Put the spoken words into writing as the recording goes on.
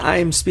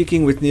I'm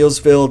speaking with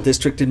Neillsville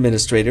District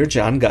Administrator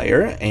John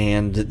Geyer,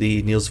 and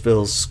the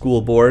Neillsville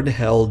School Board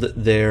held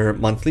their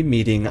monthly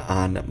meeting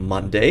on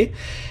Monday.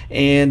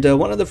 And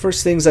one of the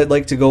first things I'd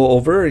like to go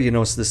over,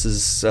 so this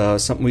is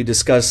something we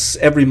discuss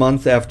every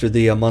month after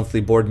the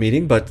monthly board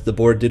meeting, but the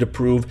board did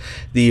approve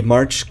the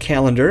March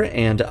calendar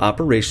and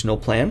operational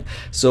plan.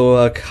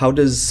 So how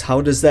does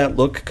that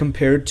look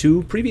compared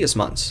to previous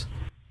months?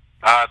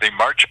 The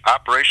March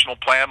operational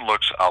plan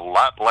looks a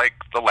lot like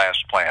the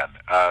last plan.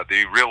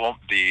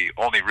 The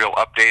only real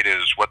update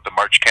is what the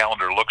March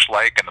calendar looks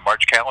like, and the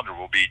March calendar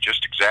will be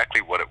just exactly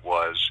what it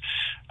was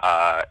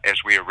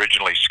as we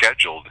originally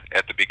scheduled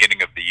at the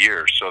beginning of the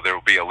year. So there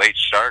will be a late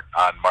start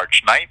on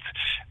March 9th.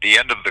 The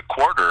end of the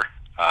quarter,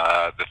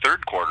 the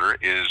third quarter,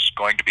 is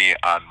going to be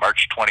on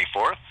March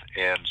 24th,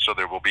 and so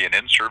there will be an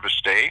in-service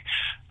day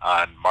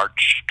on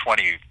March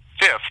 25th.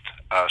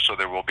 So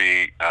there will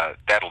be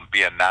that'll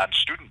be a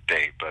non-student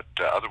day, but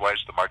otherwise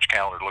the March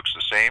calendar looks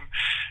the same.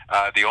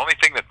 The only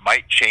thing that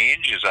might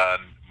change is on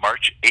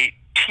March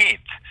 18th,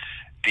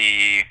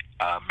 the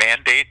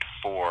mandate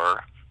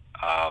for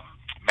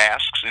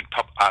masks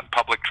on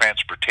public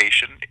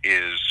transportation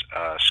is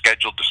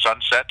scheduled to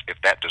sunset.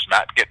 If that does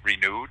not get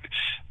renewed,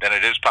 then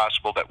it is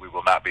possible that we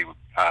will not be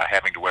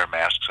having to wear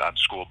masks on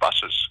school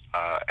buses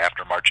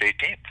after March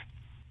 18th.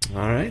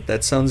 All right,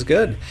 that sounds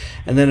good.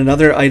 And then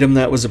another item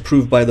that was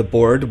approved by the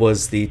board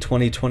was the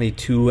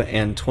 2022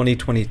 and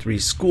 2023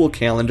 school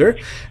calendar.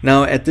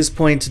 Now, at this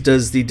point,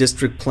 does the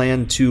district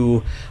plan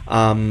to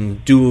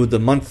do the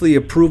monthly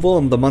approval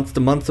and the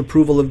month-to-month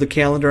approval of the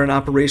calendar and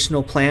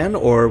operational plan,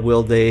 or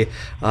will they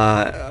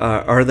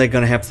are they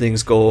going to have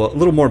things go a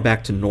little more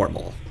back to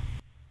normal?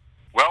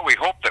 Well, we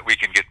hope that we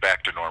can get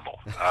back to normal.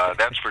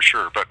 That's for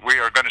sure. But we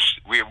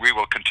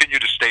will continue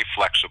to stay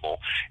flexible.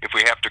 If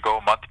we have to go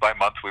month by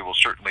month, we will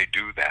certainly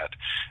do that.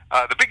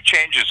 The big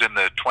changes in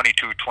the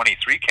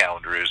 22-23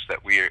 calendar is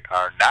that we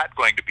are not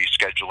going to be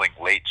scheduling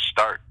late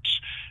starts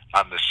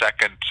on the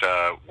second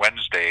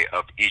Wednesday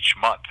of each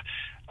month.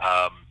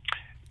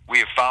 We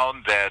have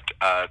found that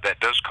that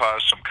does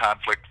cause some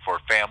conflict for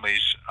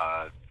families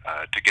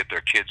to get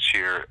their kids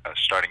here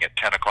starting at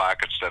 10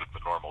 o'clock instead of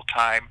the normal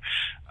time.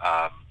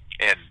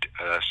 And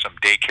some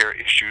daycare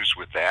issues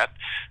with that.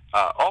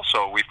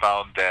 Also, we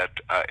found that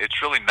it's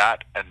really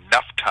not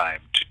enough time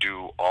to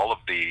do all of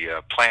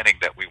the planning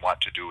that we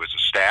want to do as a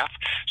staff.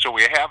 So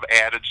we have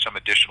added some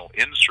additional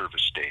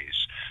in-service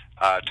days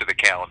to the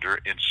calendar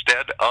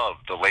instead of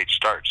the late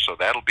starts. So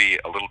that'll be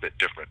a little bit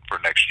different for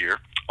next year,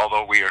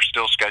 although we are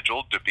still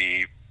scheduled to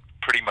be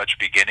pretty much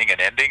beginning and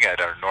ending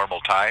at our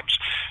normal times.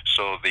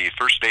 So the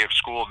first day of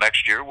school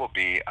next year will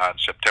be on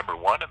September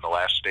 1, and the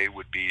last day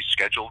would be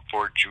scheduled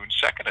for June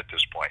 2nd at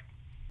this point.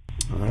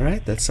 All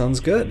right, that sounds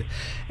good.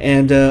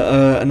 And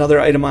another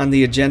item on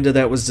the agenda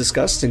that was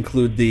discussed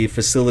include the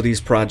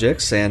facilities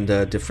projects and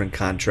different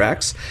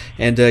contracts.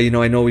 And,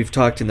 I know we've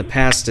talked in the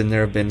past, and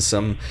there have been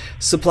some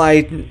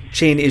supply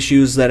chain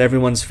issues that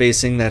everyone's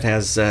facing that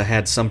has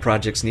had some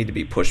projects need to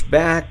be pushed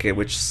back,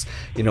 which,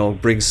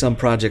 brings some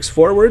projects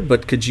forward.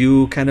 But could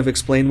you kind of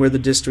explain where the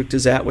district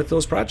is at with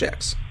those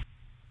projects?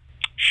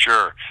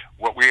 Sure.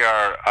 What we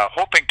are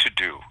hoping to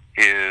do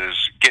is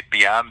get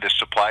beyond the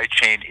supply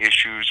chain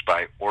issues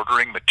by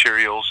ordering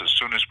materials as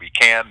soon as we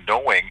can,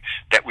 knowing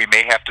that we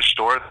may have to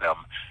store them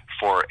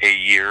for a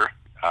year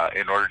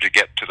in order to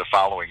get to the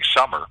following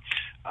summer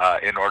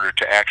in order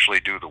to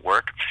actually do the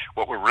work.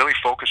 What we're really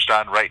focused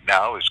on right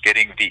now is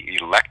getting the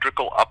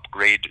electrical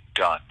upgrade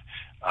done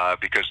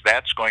because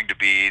that's going to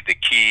be the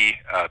key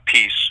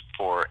piece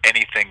for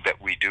anything that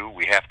we do.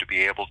 We have to be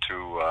able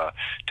to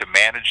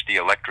manage the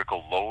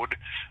electrical load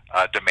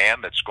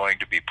demand that's going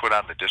to be put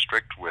on the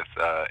district with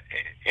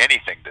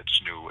anything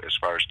that's new as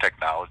far as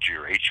technology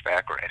or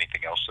HVAC or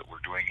anything else that we're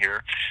doing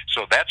here.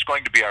 So that's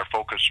going to be our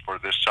focus for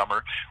this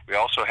summer. We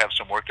also have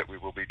some work that we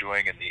will be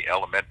doing in the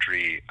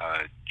elementary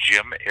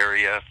gym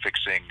area,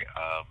 fixing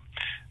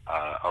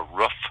a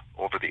roof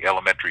over the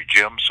elementary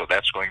gym, so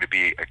that's going to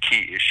be a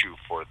key issue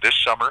for this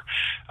summer.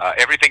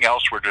 Everything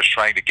else, we're just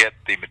trying to get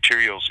the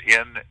materials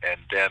in, and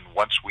then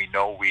once we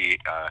know we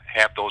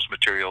have those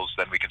materials,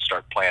 then we can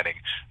start planning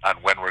on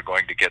when we're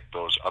going to get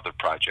those other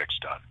projects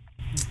done.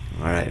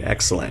 All right,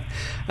 excellent.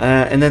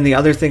 And then the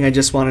other thing I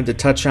just wanted to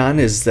touch on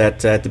is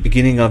that at the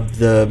beginning of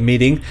the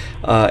meeting,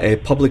 a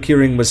public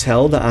hearing was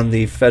held on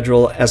the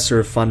federal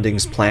ESSER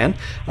fundings plan.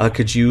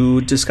 Could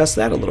you discuss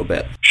that a little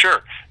bit?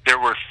 Sure. There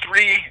were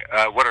three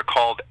what are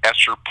called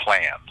ESSER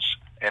plans,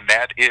 and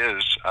that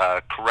is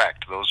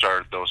correct. Those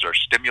are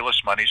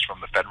stimulus monies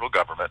from the federal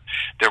government.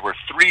 There were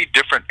three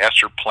different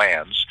ESSER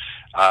plans.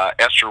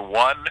 ESSER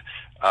 1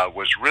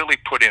 was really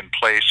put in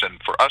place, and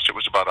for us it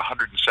was about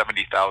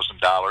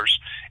 $170,000.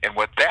 And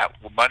what that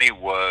money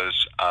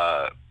was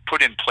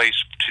put in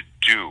place to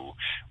do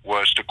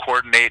was to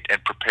coordinate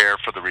and prepare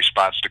for the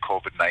response to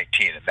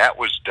COVID-19. And that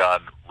was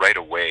done right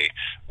away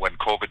when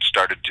COVID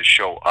started to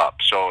show up.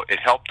 So it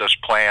helped us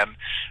plan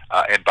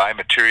and buy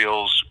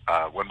materials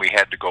when we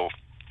had to go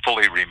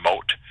fully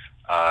remote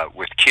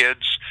with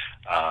kids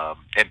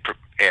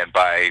and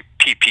buy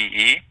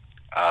PPE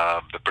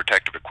the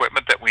protective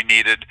equipment that we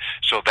needed.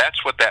 So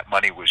that's what that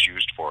money was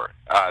used for.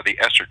 The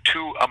ESSER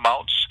II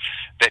amounts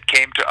that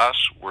came to us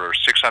were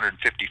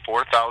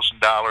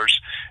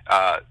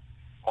 $654,000.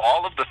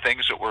 All of the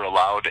things that were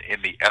allowed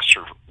in the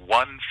ESSER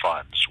I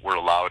funds were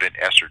allowed in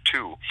ESSER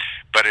II,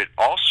 but it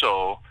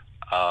also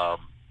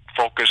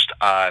focused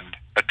on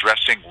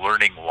addressing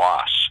learning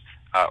loss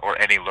or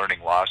any learning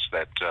loss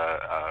that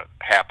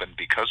happened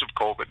because of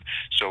COVID.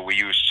 So we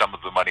used some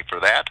of the money for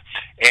that,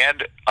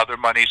 and other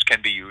monies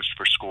can be used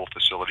for school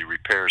facility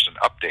repairs and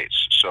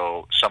updates.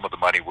 So some of the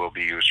money will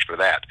be used for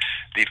that.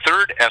 The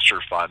third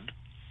ESSER fund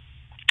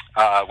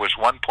was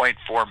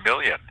 $1.4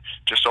 million,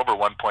 just over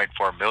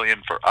 $1.4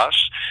 million for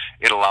us.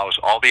 It allows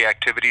all the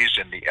activities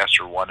in the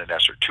ESSER I and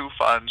ESSER II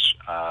funds.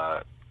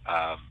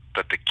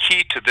 But the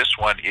key to this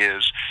one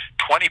is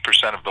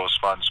 20% of those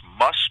funds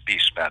must be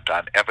spent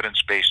on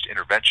evidence-based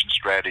intervention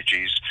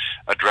strategies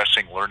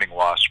addressing learning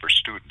loss for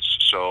students.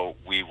 So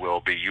we will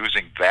be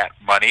using that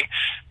money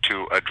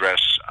to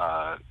address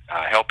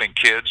helping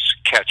kids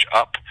catch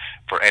up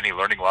for any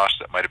learning loss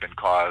that might have been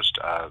caused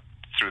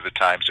through the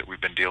times that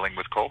we've been dealing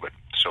with COVID.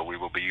 So we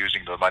will be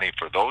using the money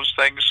for those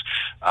things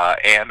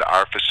and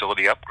our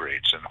facility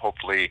upgrades, and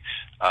hopefully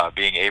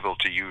being able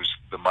to use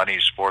the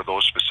monies for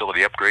those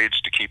facility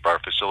upgrades to keep our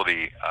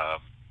facility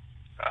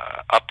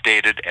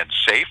updated and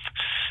safe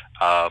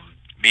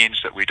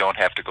means that we don't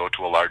have to go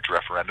to a large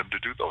referendum to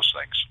do those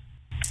things.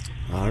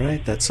 All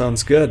right, that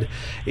sounds good.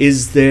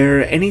 Is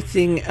there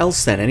anything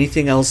else then?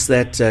 Anything else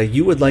that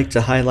you would like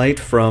to highlight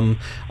from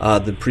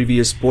the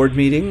previous board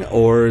meeting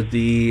or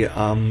the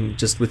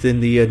just within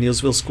the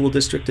Neillsville School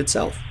District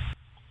itself?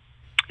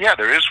 Yeah,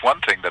 there is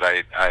one thing that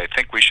I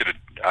think we should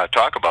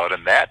talk about,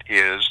 and that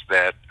is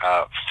that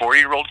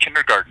 4-year-old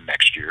kindergarten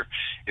next year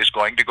is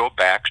going to go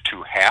back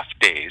to half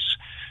days.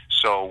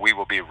 So we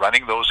will be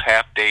running those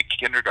half-day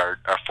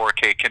kindergarten,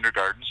 4K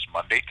kindergartens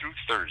Monday through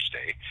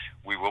Thursday.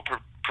 We will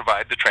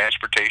provide the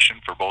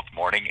transportation for both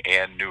morning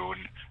and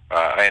noon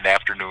and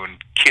afternoon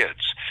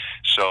kids.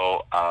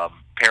 So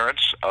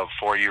parents of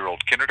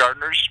 4-year-old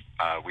kindergartners,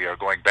 we are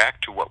going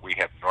back to what we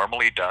have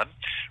normally done.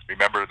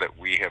 Remember that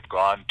we have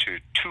gone to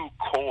 2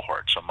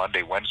 cohorts, a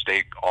Monday,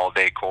 Wednesday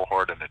all-day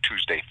cohort and a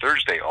Tuesday,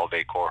 Thursday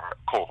all-day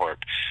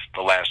cohort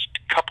the last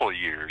couple of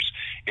years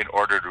in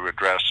order to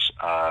address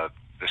the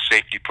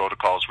safety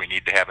protocols we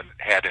need to have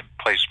had in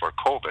place for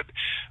COVID.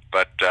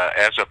 But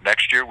as of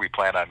next year, we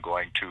plan on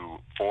going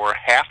to 4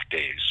 half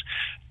days,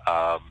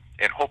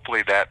 and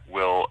hopefully that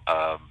will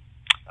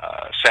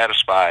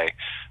satisfy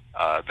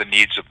the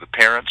needs of the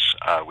parents.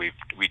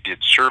 We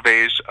did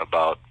surveys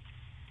about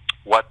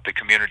what the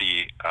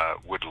community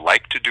would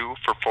like to do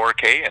for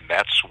 4K, and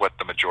that's what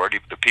the majority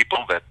of the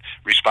people that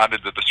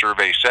responded to the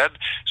survey said.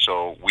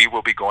 So we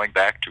will be going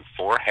back to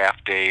 4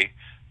 half-day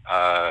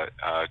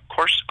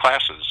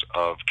classes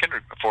of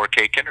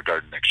 4K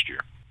kindergarten next year.